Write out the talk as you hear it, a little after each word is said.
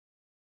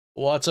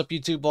What's up,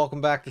 YouTube?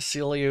 Welcome back to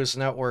Celio's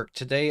Network.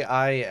 Today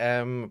I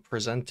am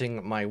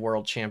presenting my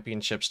World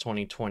Championships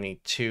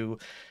 2022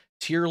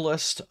 tier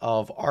list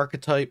of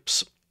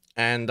archetypes,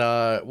 and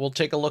we'll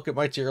take a look at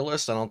my tier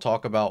list and I'll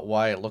talk about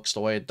why it looks the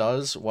way it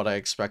does, what I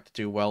expect to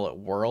do well at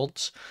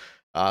Worlds,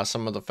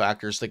 some of the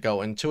factors that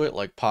go into it,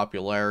 like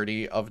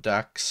popularity of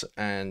decks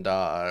and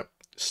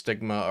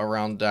stigma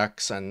around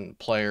decks and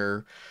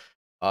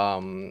how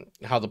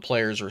the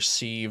players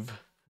receive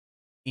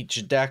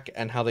each deck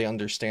and how they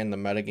understand the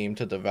metagame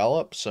to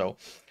develop. So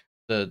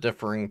the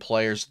differing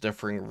players,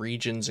 differing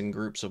regions and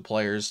groups of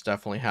players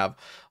definitely have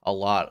a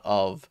lot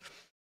of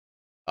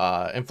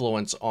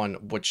influence on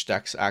which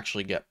decks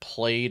actually get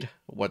played,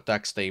 what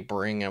decks they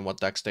bring, and what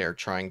decks they are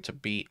trying to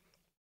beat.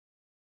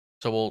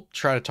 So we'll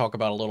try to talk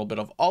about a little bit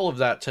of all of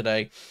that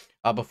today.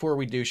 Before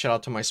we do, shout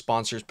out to my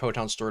sponsors,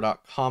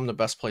 PotownStore.com, the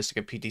best place to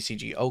get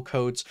PTCGO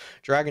codes,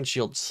 Dragon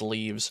Shield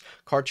sleeves,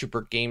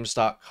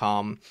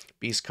 CardTrooperGames.com,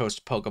 Beast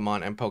Coast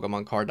Pokemon, and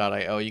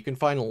PokemonCard.io. You can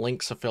find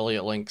links,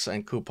 affiliate links,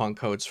 and coupon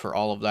codes for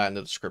all of that in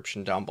the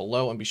description down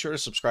below. And be sure to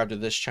subscribe to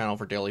this channel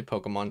for daily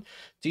Pokemon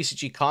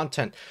TCG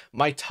content.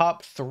 My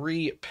top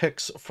 3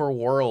 picks for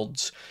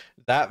Worlds.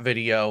 That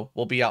video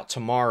will be out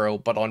tomorrow,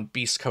 but on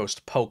Beast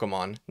Coast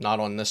Pokemon, not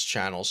on this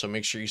channel. So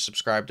make sure you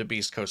subscribe to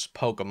Beast Coast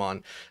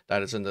Pokemon.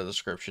 That is in the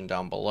description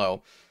down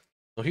below.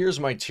 So here's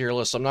my tier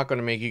list. I'm not going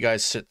to make you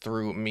guys sit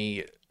through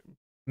me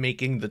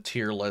making the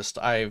tier list.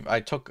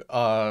 I took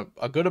a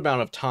good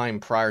amount of time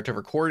prior to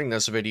recording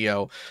this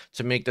video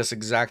to make this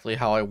exactly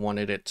how I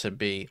wanted it to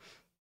be.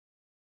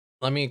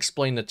 Let me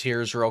explain the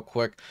tiers real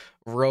quick.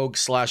 Rogue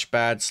slash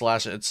bad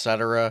slash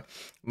etc.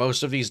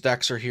 Most of these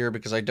decks are here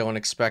because I don't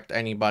expect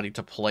anybody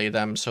to play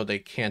them, so they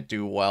can't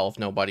do well if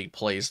nobody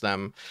plays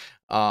them.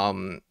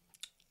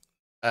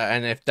 And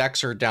if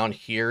decks are down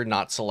here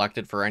not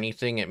selected for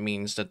anything, it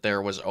means that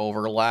there was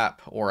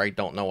overlap, or I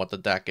don't know what the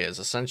deck is.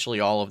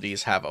 Essentially, all of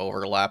these have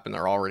overlap, and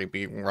they're already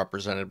being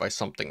represented by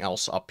something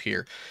else up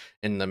here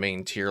in the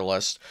main tier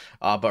list.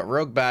 But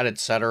Rogue, Bad,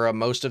 etc.,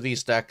 most of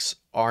these decks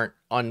aren't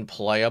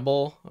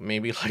unplayable.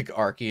 Maybe like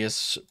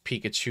Arceus,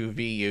 Pikachu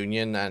V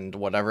Union, and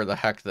whatever the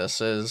heck this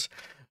is.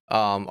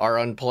 Are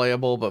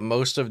unplayable, but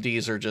most of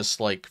these are just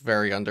like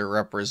very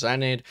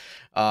underrepresented,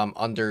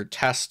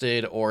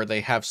 under-tested, or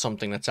they have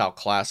something that's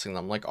outclassing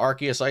them. Like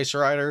Arceus Ice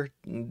Rider,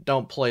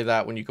 don't play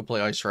that when you could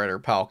play Ice Rider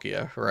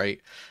Palkia, right?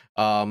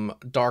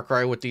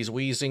 Darkrai with these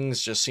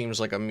Weezings just seems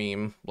like a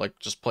meme. Like,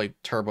 just play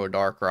Turbo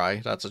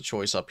Darkrai. That's a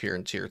choice up here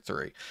in Tier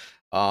 3.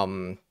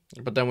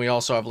 But then we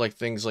also have like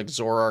things like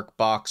Zoroark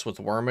Box with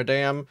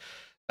Wormadam.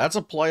 That's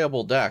a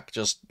playable deck,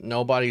 just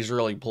nobody's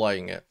really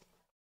playing it.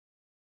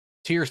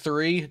 Tier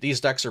 3, these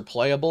decks are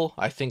playable.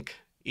 I think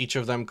each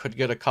of them could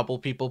get a couple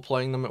people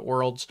playing them at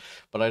Worlds,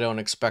 but I don't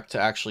expect to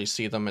actually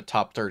see them at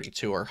top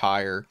 32 or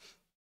higher.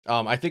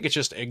 I think it's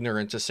just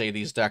ignorant to say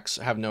these decks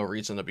have no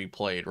reason to be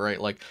played, right?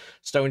 Like,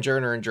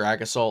 Stonejourner and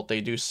Drag Assault,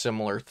 they do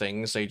similar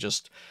things. They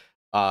just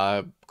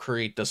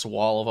create this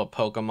wall of a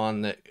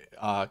Pokemon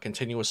that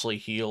continuously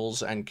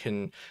heals and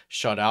can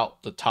shut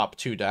out the top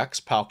 2 decks,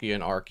 Palkia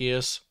and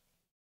Arceus.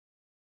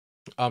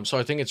 So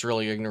I think it's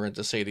really ignorant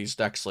to say these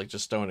decks like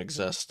just don't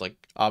exist. Like,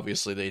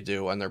 obviously they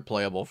do, and they're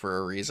playable for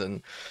a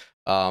reason.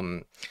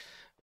 Um,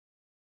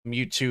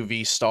 Mewtwo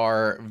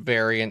V-Star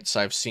variants,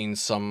 I've seen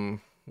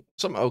some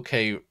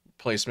okay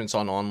placements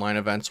on online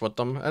events with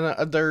them,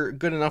 and they're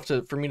good enough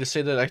for me to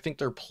say that I think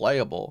they're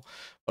playable,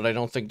 but I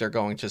don't think they're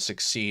going to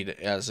succeed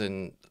as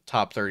in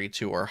top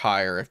 32 or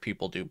higher if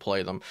people do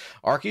play them.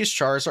 Arceus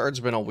Charizard's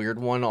been a weird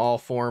one all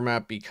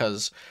format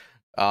because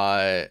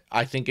I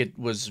think it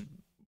was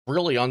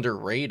really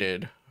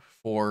underrated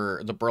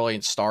for the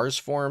Brilliant Stars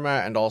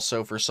format and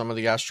also for some of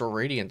the Astral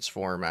Radiance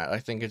format. I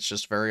think it's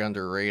just very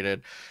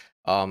underrated.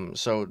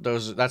 So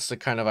that's the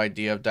kind of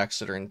idea of decks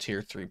that are in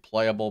tier 3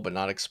 playable but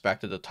not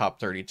expected to top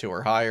 32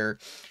 or higher.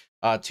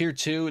 Tier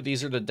 2,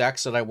 these are the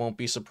decks that I won't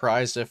be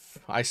surprised if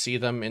I see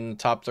them in the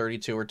top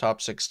 32 or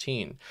top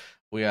 16.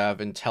 We have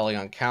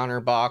Inteleon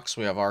Counterbox,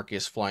 we have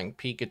Arceus Flying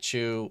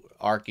Pikachu,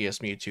 Arceus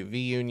Mewtwo V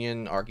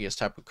Union, Arceus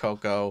Tapu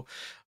Koko,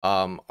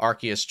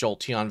 Arceus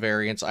Jolteon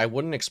variants. I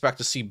wouldn't expect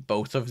to see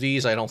both of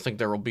these. I don't think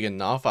there will be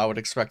enough. I would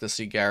expect to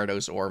see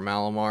Gyarados or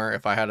Malamar.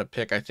 If I had to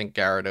pick, I think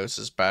Gyarados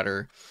is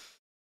better.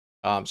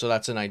 So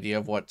that's an idea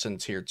of what's in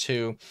Tier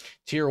 2.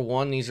 Tier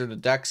 1, these are the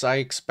decks I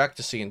expect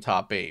to see in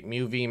top 8.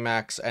 Mew V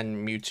Max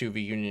and Mewtwo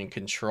V Union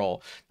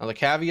Control. Now the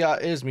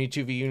caveat is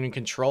Mewtwo V Union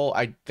Control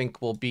I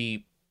think will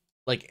be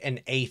like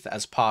an 8th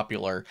as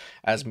popular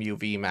as Mew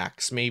V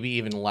Max. Maybe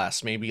even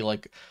less. Maybe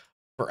like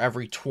for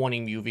every 20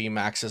 Mew V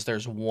Maxes,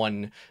 there's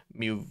one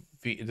Mewtwo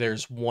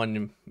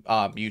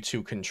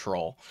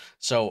Control.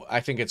 So I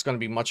think it's going to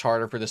be much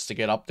harder for this to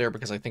get up there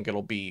because I think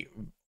it'll be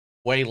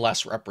way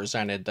less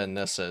represented than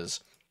this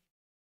is.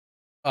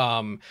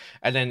 And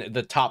then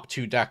the top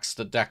 2 decks,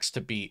 the decks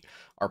to beat,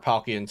 are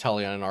Palkia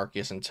Inteleon and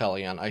Arceus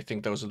Inteleon. I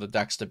think those are the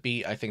decks to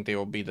beat. I think they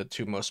will be the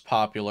 2 most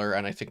popular,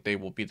 and I think they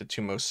will be the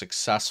 2 most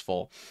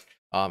successful,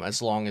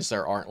 as long as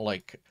there aren't,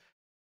 like,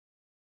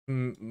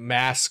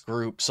 mass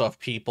groups of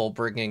people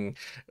bringing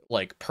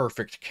like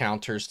perfect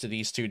counters to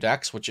these two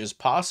decks, which is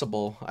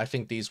possible. I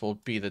think these will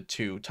be the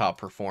two top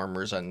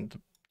performers and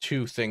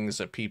two things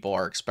that people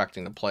are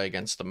expecting to play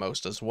against the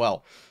most as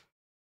well.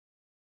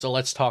 So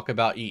let's talk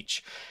about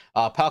each.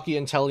 Palkia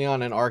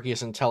Inteleon and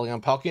Arceus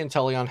Inteleon. Palkia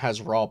Inteleon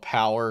has raw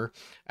power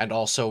and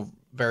also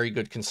very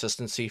good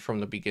consistency from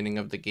the beginning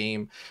of the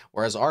game,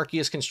 whereas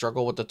Arceus can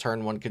struggle with the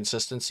turn 1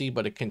 consistency,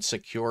 but it can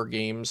secure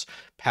games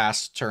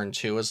past turn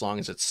 2 as long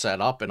as it's set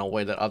up in a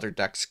way that other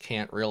decks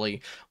can't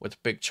really,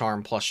 with Big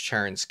Charm plus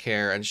Charon's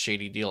Care and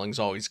Shady Dealings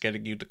always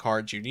getting you the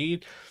cards you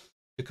need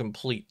to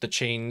complete the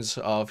chains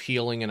of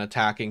healing and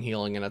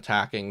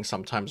attacking,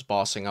 sometimes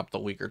bossing up the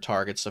weaker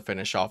targets to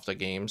finish off the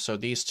game. So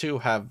these two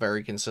have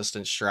very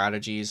consistent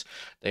strategies.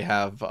 They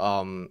have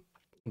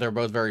they're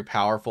both very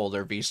powerful.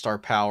 Their V-Star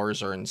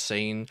powers are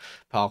insane.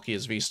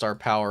 Palkia's V-Star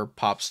power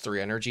pops 3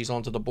 energies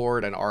onto the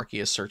board, and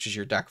Arceus searches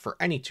your deck for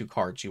any 2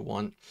 cards you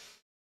want.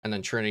 And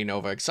then Trinity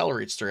Nova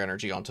accelerates 3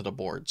 energy onto the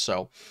board.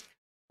 So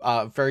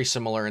very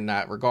similar in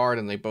that regard,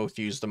 and they both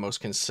use the most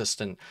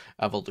consistent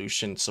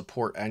evolution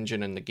support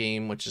engine in the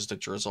game, which is the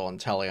Drizzle and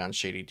Teleon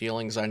Shady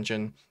Dealings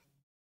engine.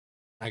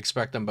 I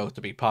expect them both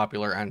to be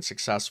popular and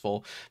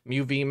successful.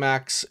 Mew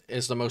VMAX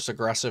is the most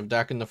aggressive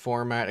deck in the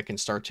format. It can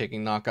start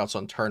taking knockouts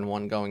on turn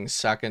 1 going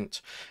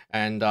second,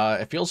 and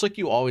it feels like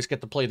you always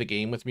get to play the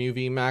game with Mew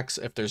VMAX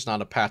if there's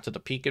not a Path to the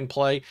Peak in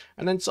play,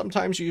 and then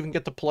sometimes you even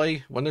get to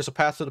play when there's a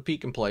Path to the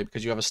Peak in play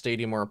because you have a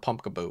Stadium or a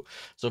Pumpkaboo.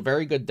 So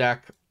very good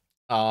deck.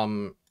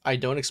 I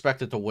don't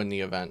expect it to win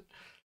the event.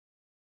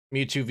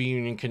 Mewtwo V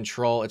Union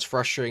Control, it's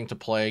frustrating to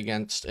play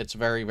against. It's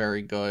very,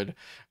 very good.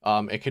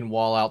 It can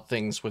wall out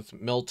things with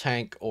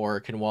Miltank, or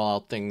it can wall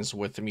out things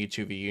with the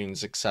Mewtwo V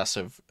Union's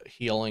excessive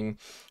healing.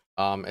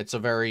 It's a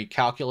very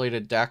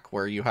calculated deck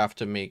where you have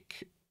to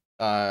make,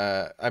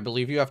 I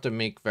believe you have to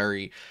make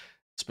very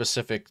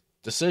specific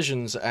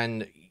decisions,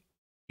 and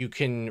you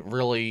can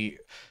really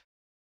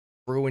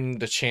ruin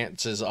the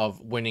chances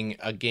of winning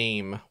a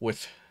game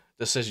with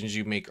decisions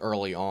you make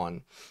early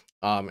on.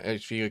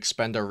 If you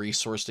expend a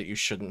resource that you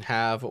shouldn't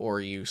have, or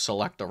you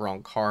select the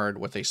wrong card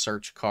with a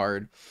search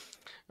card,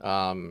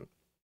 you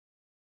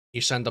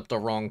send up the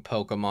wrong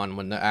Pokemon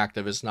when the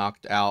active is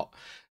knocked out.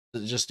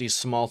 Just these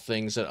small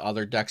things that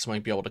other decks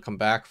might be able to come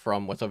back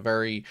from with a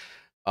very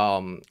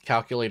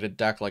calculated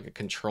deck like a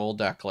control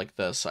deck like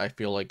this. I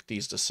feel like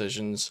these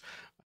decisions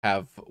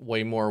have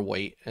way more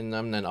weight in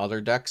them than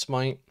other decks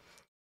might.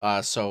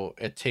 So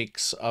it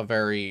takes a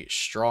very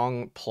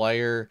strong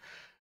player,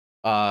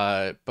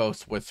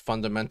 both with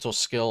fundamental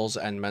skills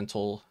and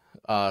mental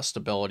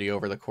stability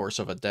over the course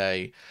of a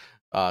day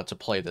to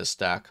play this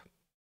deck.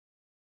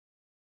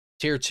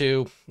 Tier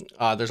 2,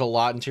 there's a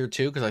lot in Tier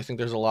 2 because I think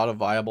there's a lot of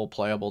viable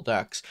playable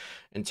decks.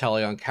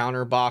 Inteleon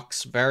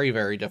Counterbox, very,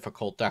 very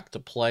difficult deck to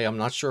play. I'm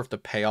not sure if the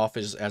payoff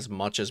is as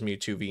much as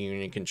Mewtwo V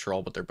Union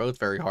Control, but they're both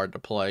very hard to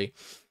play.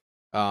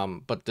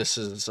 But this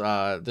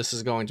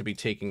is going to be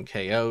taking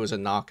KOs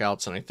and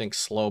knockouts, and I think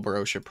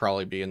Slowbro should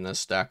probably be in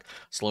this deck.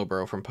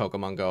 Slowbro from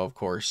Pokemon Go, of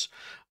course.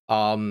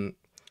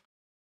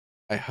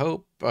 I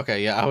hope.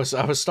 Okay, yeah, I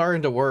was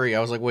starting to worry. I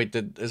was like, wait,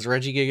 is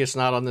Regigigas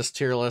not on this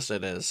tier list?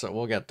 It is, so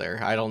we'll get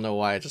there. I don't know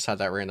why I just had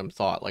that random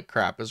thought. Like,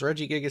 crap, is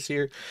Regigigas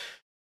here?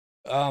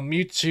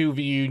 Mewtwo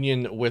V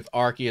Union with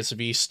Arceus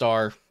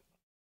V-Star.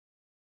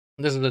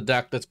 This is a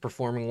deck that's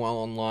performing well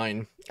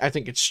online. I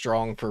think it's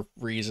strong for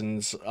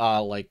reasons,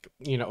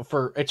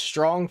 it's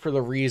strong for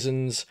the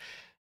reasons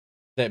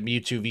that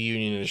Mewtwo V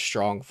Union is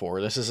strong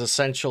for. This is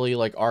essentially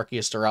like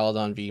Arceus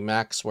Duraludon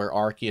VMAX, where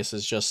Arceus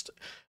is just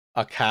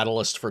a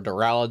catalyst for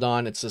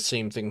Duraludon. It's the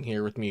same thing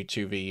here with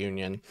Mewtwo V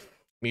Union.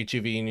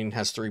 Mewtwo V Union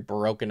has 3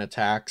 broken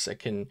attacks. It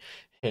can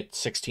hit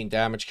 16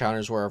 damage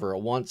counters wherever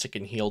it wants. It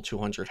can heal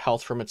 200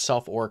 health from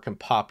itself, or it can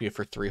pop you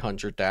for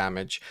 300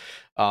 damage.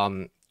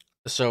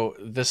 So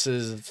this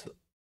is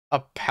a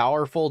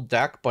powerful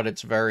deck, but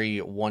it's very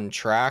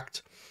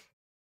one-tracked.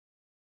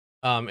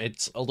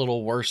 It's a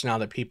little worse now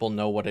that people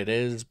know what it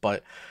is,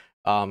 but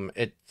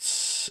it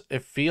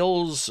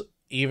feels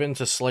even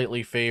to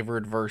slightly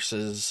favored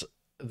versus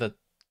the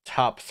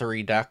top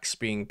 3 decks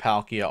being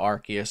Palkia,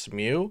 Arceus,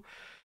 Mew.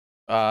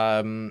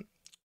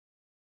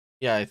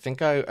 Yeah, I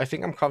think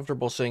I'm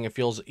comfortable saying it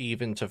feels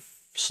even to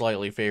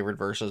slightly favored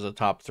versus the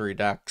top 3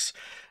 decks.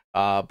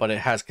 But it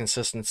has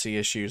consistency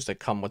issues that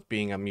come with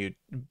being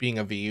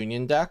a V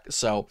Union deck,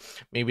 so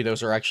maybe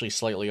those are actually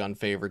slightly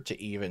unfavored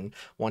to even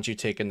once you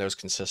take in those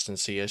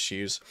consistency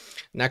issues.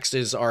 Next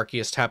is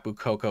Arceus Tapu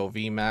Koko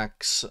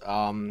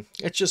VMAX.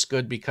 It's just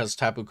good because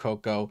Tapu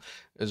Koko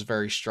is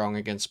very strong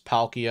against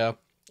Palkia,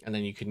 and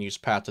then you can use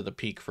Path to the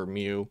Peak for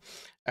Mew,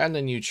 and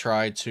then you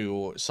try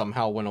to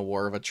somehow win a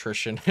war of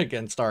attrition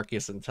against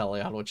Arceus and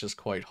Teleon, which is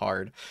quite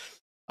hard.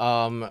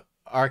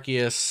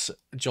 Arceus,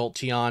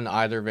 Jolteon,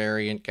 either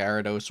variant,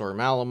 Gyarados, or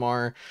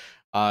Malamar.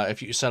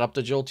 If you set up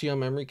the Jolteon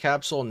memory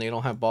capsule and they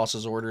don't have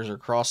boss's orders or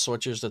cross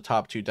switches, the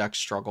top 2 decks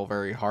struggle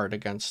very hard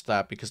against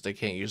that because they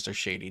can't use their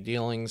Shady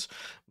Dealings.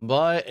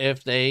 But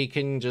if they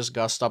can just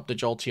gust up the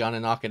Jolteon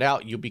and knock it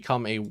out, you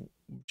become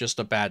just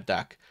a bad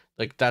deck.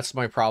 Like, that's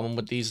my problem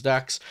with these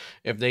decks.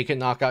 If they can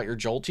knock out your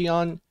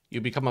Jolteon,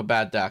 you become a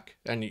bad deck.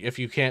 And if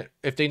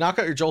they knock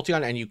out your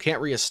Jolteon and you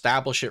can't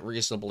reestablish it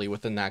reasonably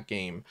within that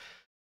game,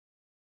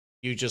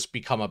 you just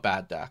become a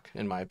bad deck,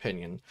 in my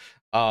opinion.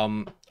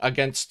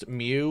 Against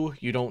Mew,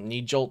 you don't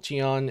need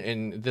Jolteon.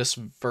 In this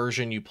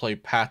version, you play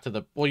Path to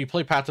the... Well, you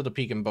play Path to the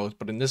Peak in both,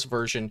 but in this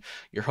version,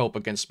 your hope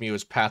against Mew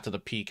is Path to the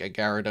Peak at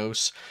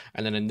Gyarados.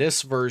 And then in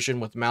this version,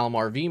 with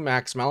Malamar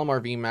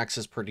VMAX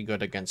is pretty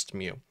good against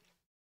Mew.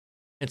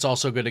 It's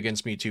also good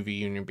against Mewtwo V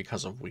Union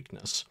because of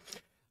weakness.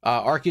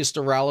 Arceus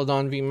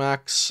Duraludon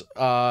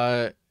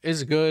VMAX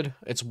is good.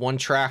 It's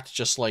one-tracked,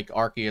 just like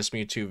Arceus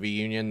Mewtwo V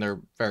Union.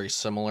 They're very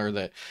similar,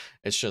 that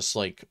it's just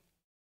like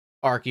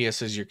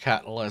Arceus is your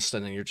catalyst,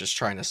 and then you're just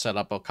trying to set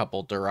up a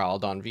couple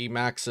Duraludon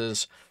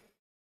VMAXs.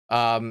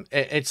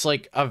 It's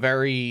like a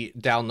very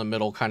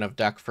down-the-middle kind of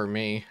deck for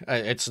me.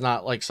 It's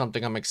not like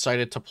something I'm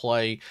excited to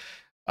play,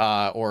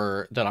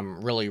 or that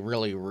I'm really,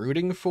 really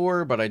rooting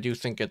for, but I do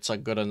think it's a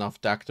good enough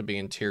deck to be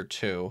in tier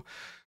 2.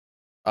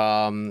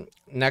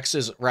 Next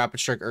is Rapid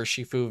Strike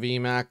Urshifu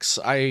VMAX.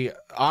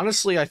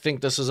 I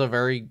think this is a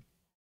very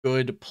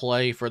good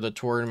play for the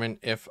tournament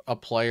if a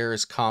player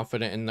is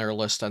confident in their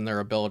list and their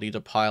ability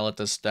to pilot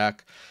this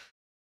deck,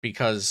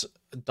 because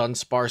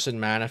Dunsparce and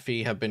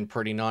Manaphy have been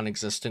pretty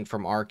non-existent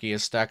from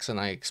Arceus decks, and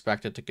I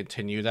expect it to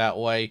continue that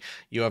way.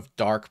 You have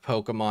Dark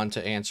Pokemon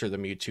to answer the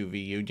Mewtwo V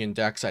Union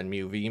decks and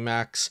Mew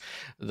VMAX.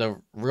 The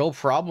real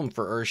problem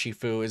for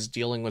Urshifu is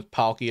dealing with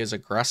Palkia's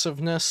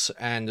aggressiveness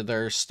and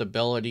their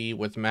stability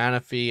with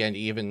Manaphy, and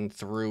even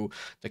through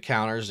the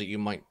counters that you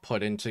might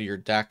put into your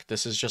deck.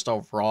 This is just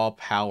a raw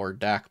power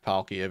deck,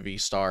 Palkia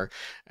V-Star,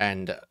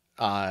 and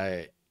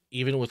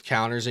even with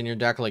counters in your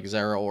deck like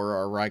Zeraora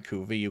or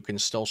Raikou V, you can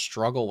still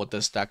struggle with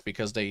this deck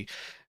because they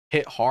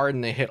hit hard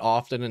and they hit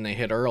often and they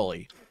hit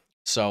early.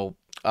 So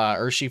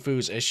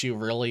Urshifu's issue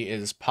really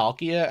is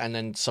Palkia, and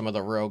then some of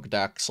the rogue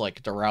decks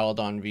like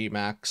Duraludon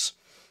VMAX,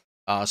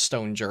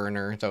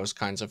 Stonejourner, those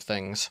kinds of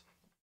things.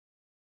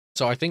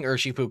 So I think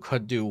Urshifu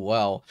could do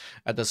well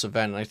at this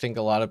event, and I think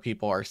a lot of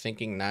people are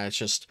thinking that it's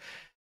just,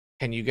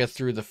 can you get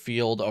through the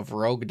field of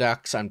rogue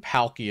decks and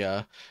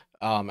Palkia?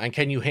 And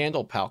can you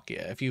handle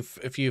Palkia?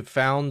 If you've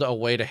found a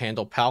way to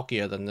handle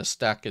Palkia, then this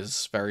deck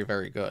is very,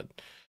 very good.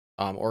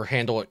 Or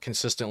handle it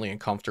consistently and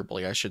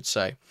comfortably, I should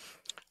say.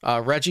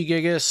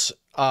 Regigigas,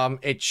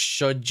 it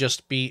should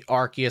just beat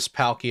Arceus,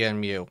 Palkia,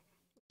 and Mew.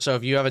 So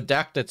if you have a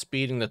deck that's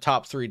beating the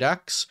top 3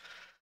 decks,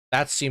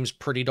 that seems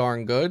pretty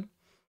darn good.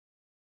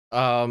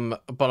 But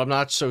I'm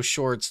not so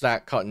sure it's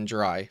that cut and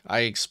dry. I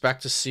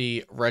expect to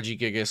see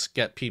Regigigas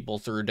get people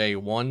through day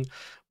 1,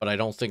 but I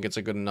don't think it's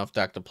a good enough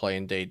deck to play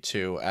in day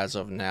 2 as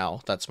of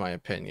now. That's my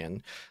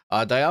opinion.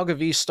 Dialga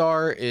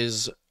V-Star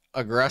is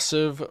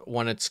aggressive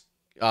when it's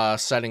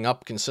setting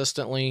up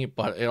consistently,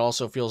 but it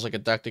also feels like a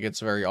deck that gets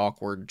very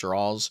awkward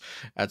draws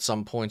at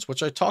some points,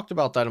 which I talked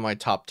about that in my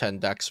top 10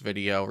 decks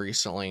video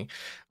recently.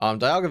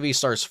 Dialga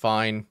V-Star is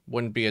fine.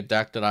 Wouldn't be a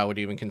deck that I would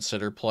even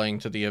consider playing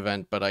to the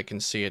event, but I can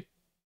see it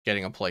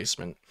getting a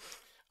placement.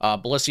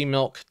 Blissey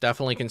Milk,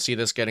 definitely can see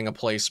this getting a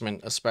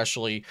placement,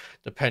 especially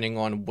depending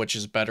on which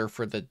is better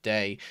for the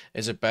day.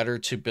 Is it better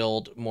to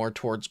build more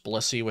towards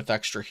Blissey with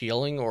extra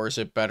healing, or is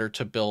it better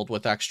to build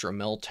with extra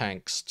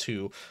Miltanks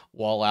to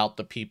wall out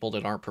the people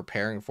that aren't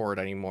preparing for it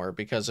anymore?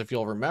 Because if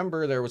you'll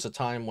remember, there was a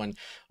time when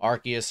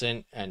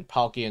Arceus and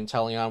Palkia and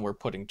Teleon were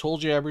putting Tool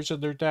Jabbers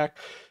in their deck.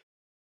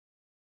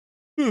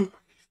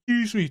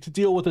 Excuse me, to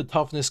deal with a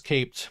toughness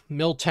caped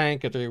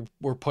Miltank, if they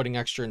were putting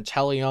extra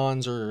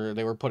Inteleons, or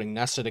they were putting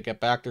Nessa to get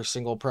back their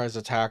single prize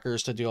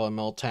attackers to deal with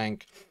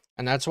Miltank.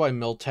 And that's why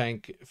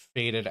Miltank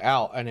faded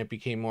out and it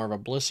became more of a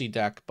Blissey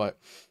deck, but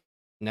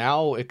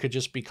now it could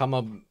just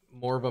become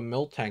more of a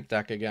Miltank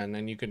deck again,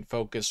 and you can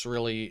focus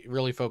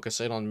really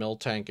focus in on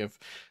Miltank if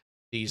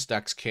these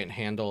decks can't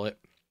handle it.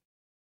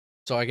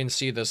 So I can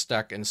see this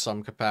deck in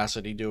some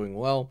capacity doing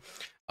well.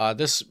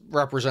 This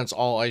represents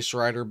all Ice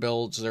Rider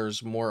builds.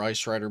 There's more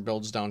Ice Rider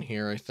builds down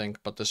here, I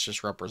think, but this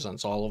just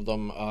represents all of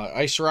them.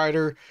 Ice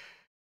Rider,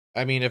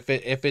 I mean, if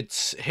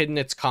it's hidden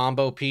its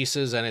combo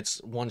pieces and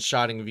it's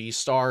one-shotting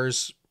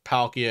V-Stars,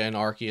 Palkia and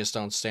Arceus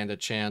don't stand a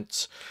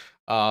chance.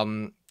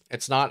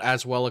 It's not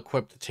as well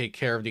equipped to take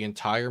care of the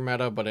entire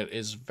meta, but it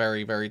is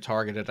very, very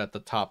targeted at the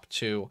top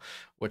 2,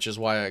 which is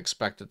why I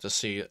expect to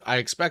see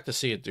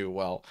it do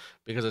well,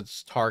 because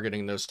it's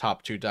targeting those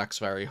top 2 decks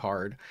very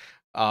hard.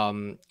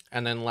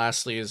 And then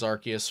lastly is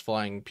Arceus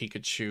flying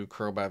Pikachu,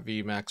 Crobat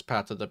VMAX,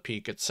 Path to the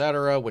Peak,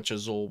 etc., which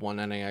Azul won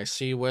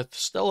NAIC with.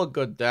 Still a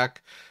good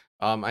deck.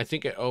 I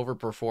think it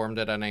overperformed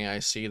at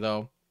NAIC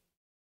though.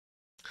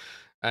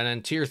 And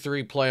then tier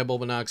 3 playable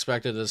but not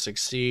expected to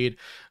succeed.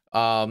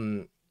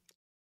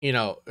 you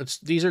know,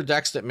 these are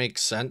decks that make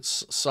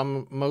sense.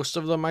 Most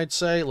of them, I'd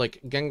say, like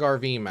Gengar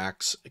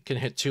VMAX can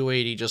hit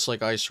 280 just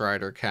like Ice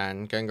Rider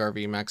can. Gengar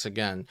VMAX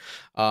again.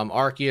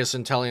 Arceus,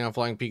 Inteleon,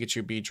 Flying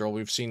Pikachu, Beedrill.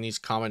 We've seen these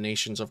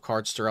combinations of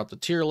cards throughout the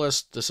tier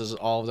list. This is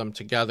all of them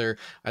together.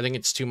 I think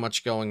it's too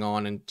much going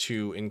on and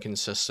too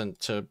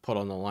inconsistent to put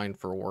on the line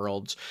for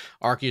Worlds.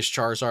 Arceus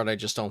Charizard, I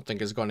just don't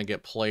think is going to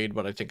get played,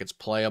 but I think it's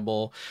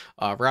playable.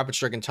 Rapid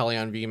Strike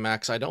Inteleon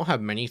VMAX, I don't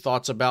have many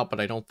thoughts about, but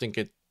I don't think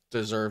it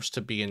deserves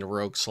to be in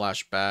rogue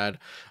slash bad.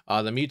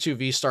 The Mewtwo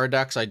V-Star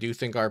decks I do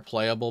think are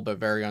playable, but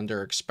very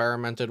under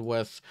experimented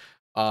with.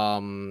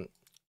 Palkia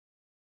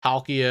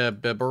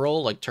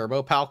Bibarel, like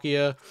Turbo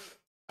Palkia,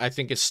 I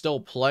think it's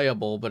still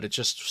playable, but it's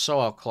just so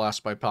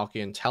outclassed by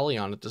Palkia and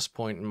Teleon at this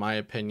point, in my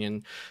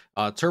opinion.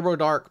 Turbo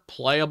Dark,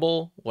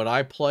 playable. Would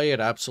I play it?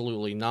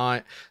 Absolutely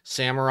not.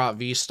 Samurott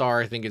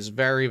V-Star, I think is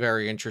very,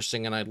 very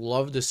interesting, and I'd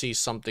love to see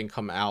something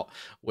come out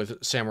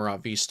with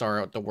Samurott V-Star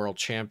at the World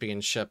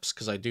Championships,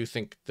 because I do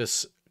think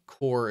this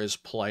core is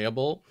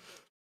playable.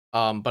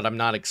 But I'm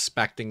not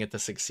expecting it to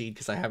succeed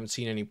because I haven't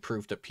seen any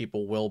proof that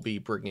people will be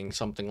bringing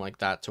something like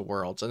that to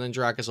Worlds. And then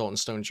Dracozolt and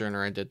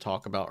Stonejourner I did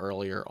talk about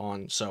earlier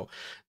on. So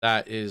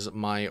that is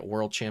my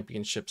World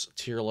Championships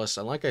tier list.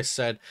 And like I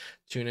said,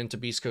 tune into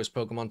Beast Coast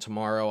Pokemon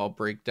tomorrow. I'll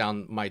break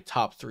down my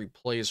top 3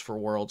 plays for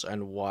Worlds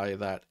and why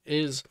that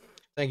is.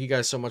 Thank you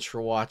guys so much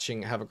for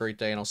watching. Have a great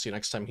day, and I'll see you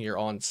next time here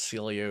on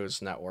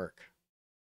Celio's Network.